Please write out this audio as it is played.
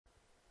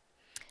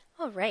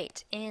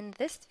Alright, in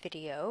this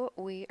video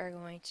we are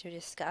going to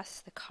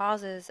discuss the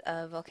causes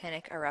of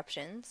volcanic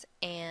eruptions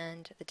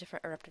and the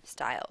different eruptive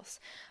styles.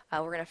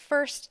 We're going to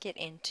first get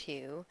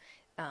into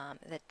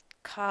the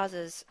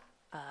causes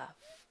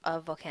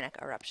of volcanic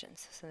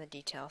eruptions, some of the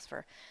details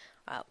for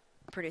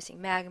producing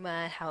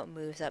magma, how it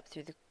moves up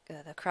through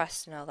the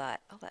crust and all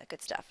that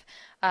good stuff.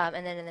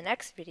 And then in the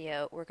next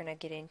video we're going to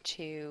get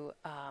into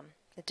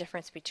the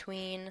difference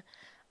between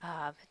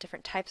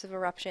different types of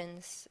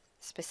eruptions,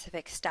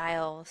 specific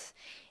styles,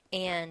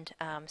 and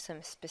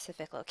some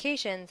specific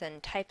locations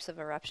and types of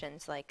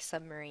eruptions like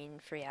submarine,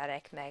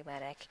 phreatic,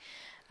 magmatic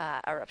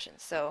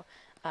eruptions. So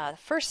the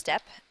first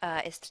step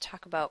is to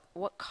talk about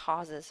what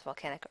causes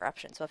volcanic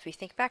eruptions. So if we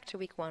think back to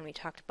week 1, we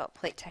talked about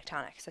plate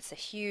tectonics. That's a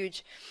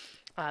huge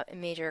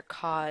major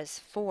cause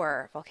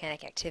for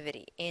volcanic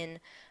activity. In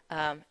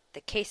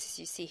the cases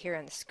you see here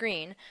on the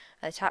screen,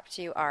 the top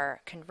two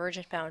are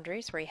convergent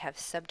boundaries, where you have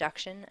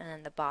subduction,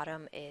 and the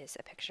bottom is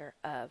a picture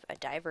of a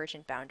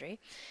divergent boundary.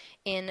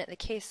 In the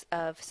case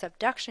of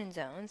subduction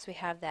zones, we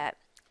have that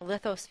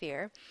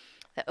lithosphere,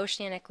 the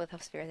oceanic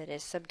lithosphere that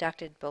is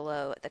subducted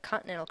below the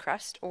continental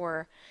crust,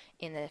 or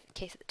in the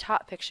case of the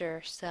top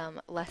picture, some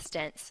less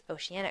dense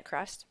oceanic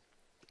crust.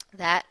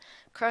 That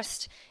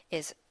crust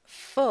is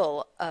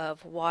full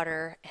of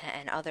water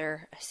and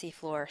other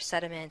seafloor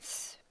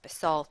sediments,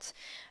 basalt.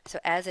 So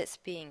as it's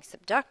being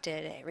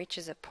subducted, it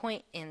reaches a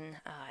point in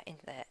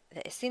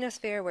the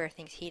asthenosphere where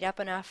things heat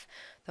up enough.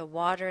 The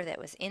water that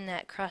was in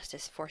that crust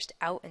is forced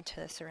out into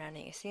the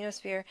surrounding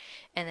asthenosphere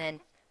and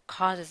then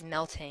causes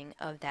melting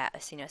of that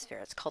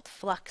asthenosphere. It's called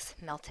flux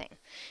melting.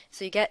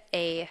 So you get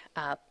a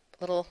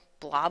little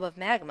blob of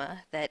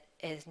magma that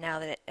is, now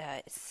that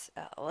it's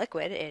a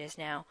liquid, it is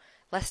now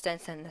less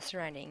dense than the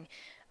surrounding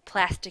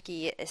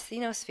plasticky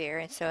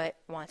asthenosphere, and so it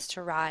wants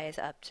to rise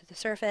up to the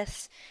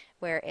surface,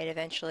 where it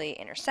eventually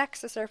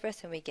intersects the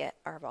surface and we get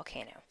our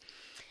volcano.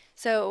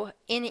 So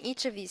in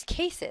each of these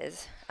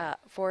cases,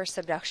 for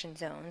subduction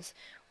zones,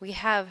 we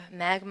have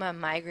magma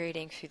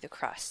migrating through the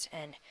crust,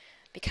 and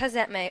because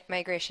that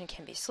migration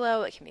can be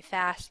slow, it can be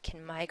fast,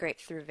 can migrate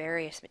through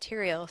various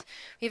materials,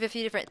 we have a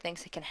few different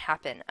things that can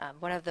happen.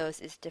 One of those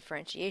is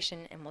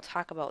differentiation, and we'll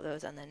talk about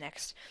those on the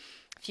next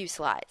few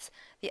slides.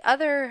 The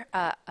other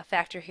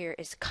factor here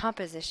is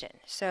composition.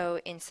 So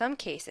in some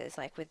cases,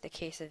 like with the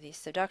case of these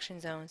subduction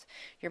zones,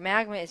 your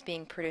magma is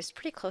being produced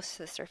pretty close to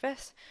the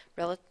surface,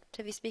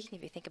 relatively speaking,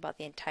 if you think about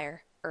the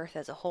entire Earth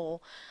as a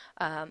whole.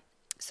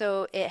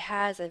 So it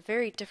has a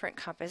very different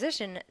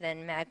composition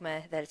than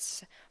magma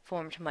that's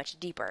formed much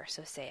deeper,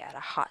 so say at a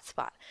hot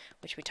spot,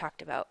 which we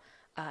talked about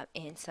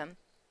in some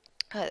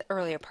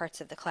earlier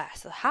parts of the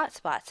class. So the hot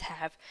spots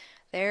have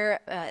their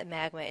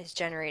magma is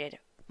generated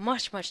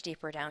much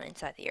deeper down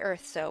inside the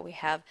Earth, so we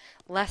have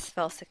less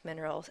felsic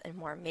minerals and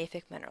more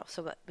mafic minerals.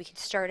 So we can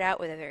start out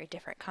with a very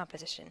different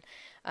composition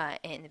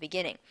in the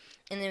beginning.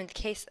 And then in the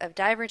case of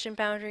divergent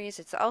boundaries,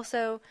 it's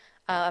also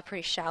a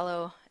pretty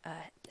shallow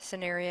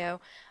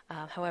scenario.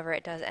 However,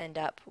 it does end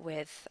up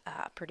with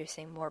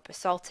producing more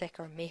basaltic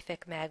or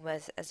mafic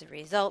magmas as a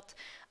result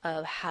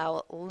of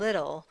how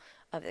little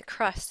of the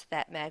crust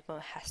that magma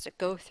has to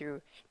go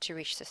through to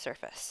reach the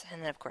surface.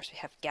 And then, of course, we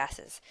have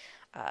gases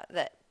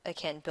that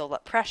can build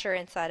up pressure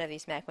inside of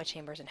these magma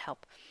chambers and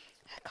help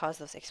cause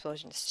those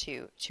explosions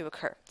to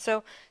occur.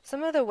 So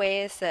some of the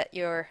ways that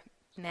your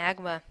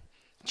magma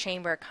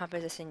chamber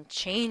composition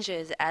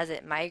changes as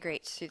it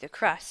migrates through the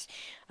crust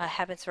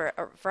happens for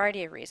a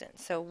variety of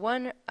reasons. So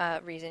one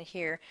reason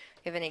here,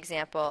 we have an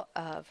example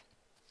of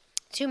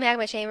two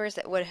magma chambers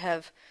that would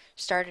have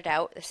started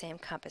out the same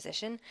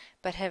composition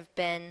but have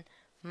been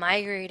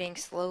migrating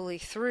slowly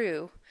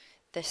through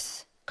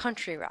this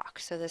country rock.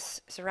 So this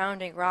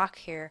surrounding rock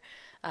here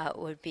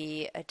would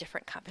be a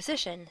different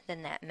composition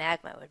than that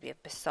magma. It would be a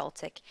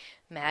basaltic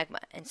magma.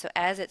 And so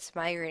as it's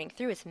migrating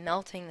through, it's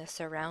melting the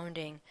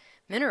surrounding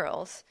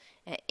minerals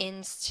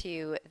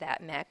into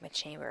that magma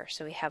chamber.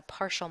 So we have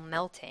partial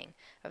melting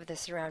of the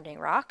surrounding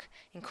rock,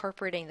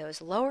 incorporating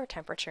those lower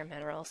temperature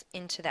minerals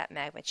into that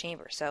magma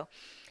chamber. So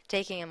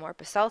taking a more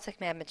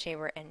basaltic magma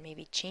chamber and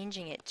maybe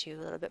changing it to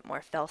a little bit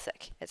more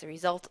felsic as a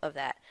result of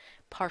that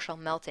partial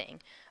melting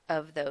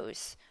of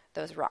those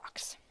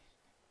rocks.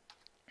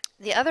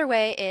 The other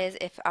way is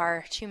if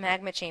our two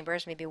magma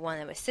chambers, maybe one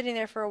that was sitting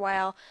there for a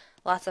while,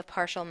 lots of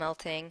partial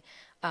melting,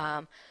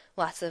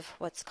 lots of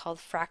what's called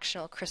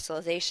fractional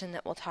crystallization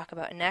that we'll talk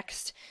about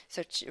next.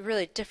 So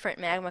really different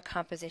magma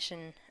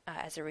composition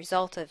as a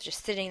result of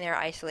just sitting there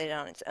isolated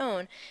on its own.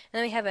 And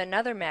then we have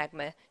another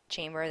magma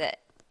chamber that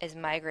is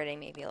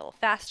migrating maybe a little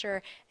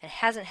faster and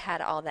hasn't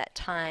had all that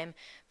time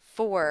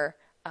for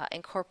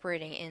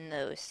incorporating in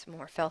those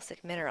more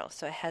felsic minerals.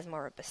 So it has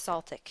more of a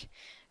basaltic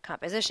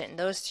composition.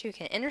 Those two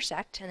can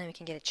intersect, and then we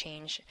can get a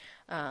change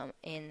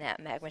in that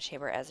magma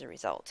chamber as a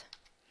result.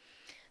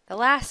 The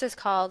last is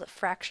called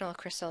fractional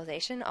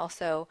crystallization,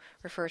 also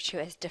referred to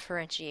as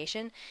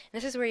differentiation. And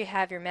this is where you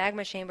have your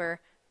magma chamber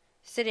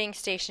sitting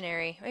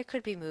stationary, or it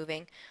could be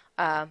moving,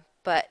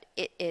 but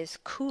it is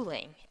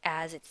cooling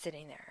as it's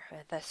sitting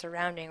there. The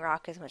surrounding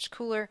rock is much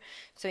cooler,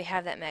 so we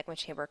have that magma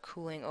chamber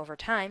cooling over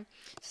time.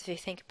 So if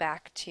you think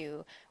back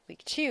to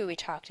week 2, we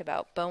talked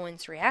about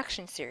Bowen's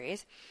reaction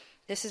series.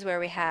 This is where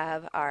we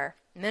have our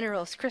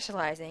minerals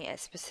crystallizing at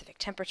specific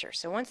temperatures.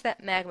 So once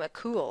that magma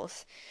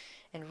cools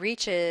and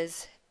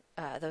reaches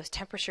those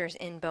temperatures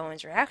in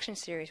Bowen's reaction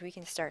series, we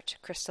can start to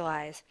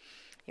crystallize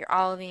your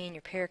olivine,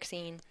 your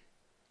pyroxene,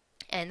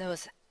 and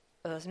those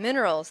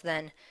minerals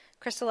then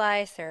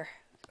crystallize. They're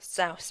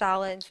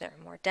solids, they're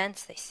more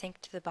dense, they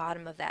sink to the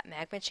bottom of that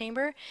magma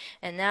chamber,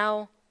 and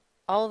now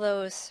all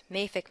those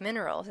mafic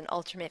minerals and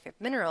ultramafic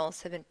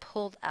minerals have been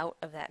pulled out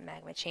of that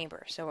magma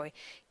chamber. So we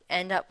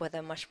end up with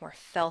a much more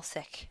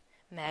felsic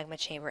magma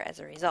chamber as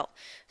a result.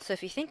 So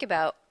if you think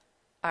about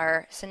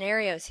our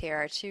scenarios here,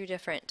 are 2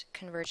 different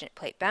convergent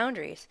plate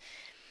boundaries.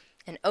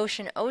 An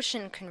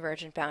ocean-ocean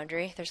convergent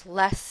boundary, there's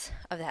less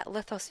of that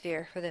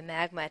lithosphere for the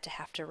magma to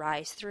have to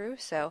rise through,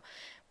 so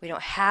we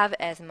don't have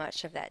as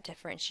much of that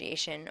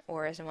differentiation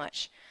or as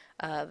much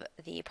of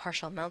the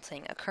partial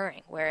melting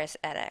occurring, whereas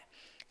at a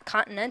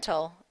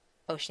continental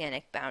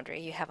oceanic boundary,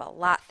 you have a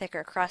lot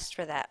thicker crust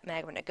for that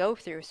magma to go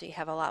through, so you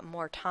have a lot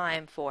more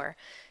time for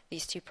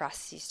these 2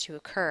 processes to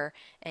occur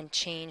and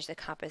change the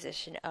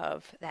composition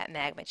of that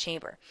magma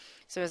chamber.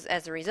 So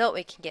as a result,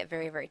 we can get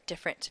very, very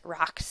different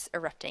rocks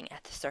erupting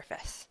at the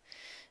surface.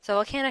 So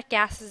volcanic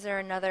gases are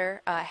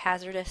another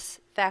hazardous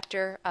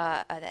factor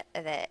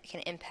that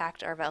can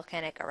impact our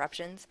volcanic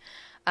eruptions.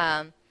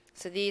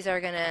 So these are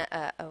we're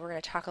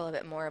gonna talk a little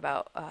bit more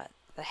about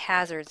the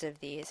hazards of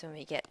these when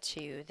we get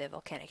to the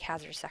volcanic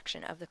hazard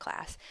section of the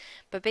class.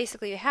 But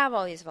basically, you have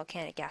all these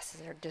volcanic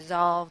gases that are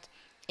dissolved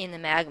in the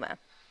magma.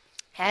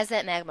 As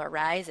that magma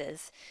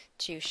rises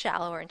to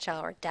shallower and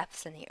shallower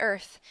depths in the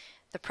earth,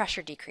 the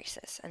pressure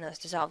decreases, and those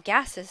dissolved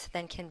gases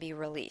then can be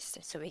released.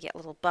 And so we get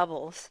little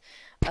bubbles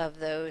of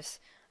those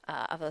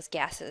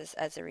gases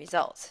as a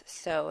result.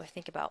 So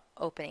think about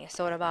opening a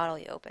soda bottle.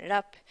 You open it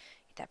up,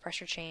 get that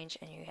pressure change,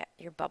 and you get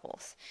your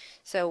bubbles.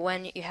 So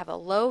when you have a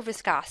low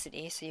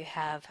viscosity, so you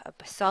have a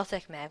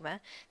basaltic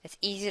magma that's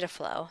easy to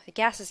flow, the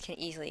gases can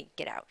easily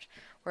get out.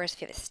 Whereas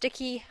if you have a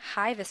sticky,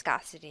 high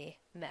viscosity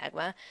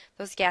magma,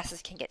 those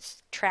gases can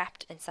get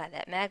trapped inside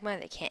that magma.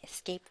 They can't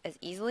escape as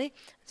easily,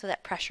 so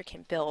that pressure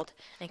can build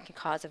and can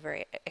cause a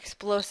very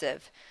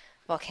explosive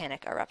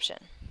volcanic eruption.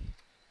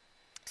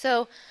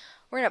 So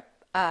we're going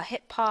to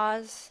hit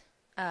pause,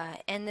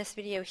 end this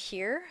video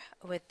here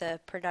with the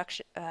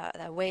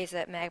ways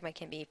that magma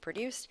can be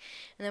produced,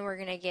 and then we're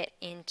going to get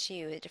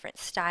into the different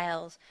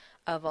styles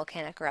of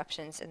volcanic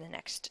eruptions in the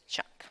next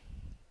chunk.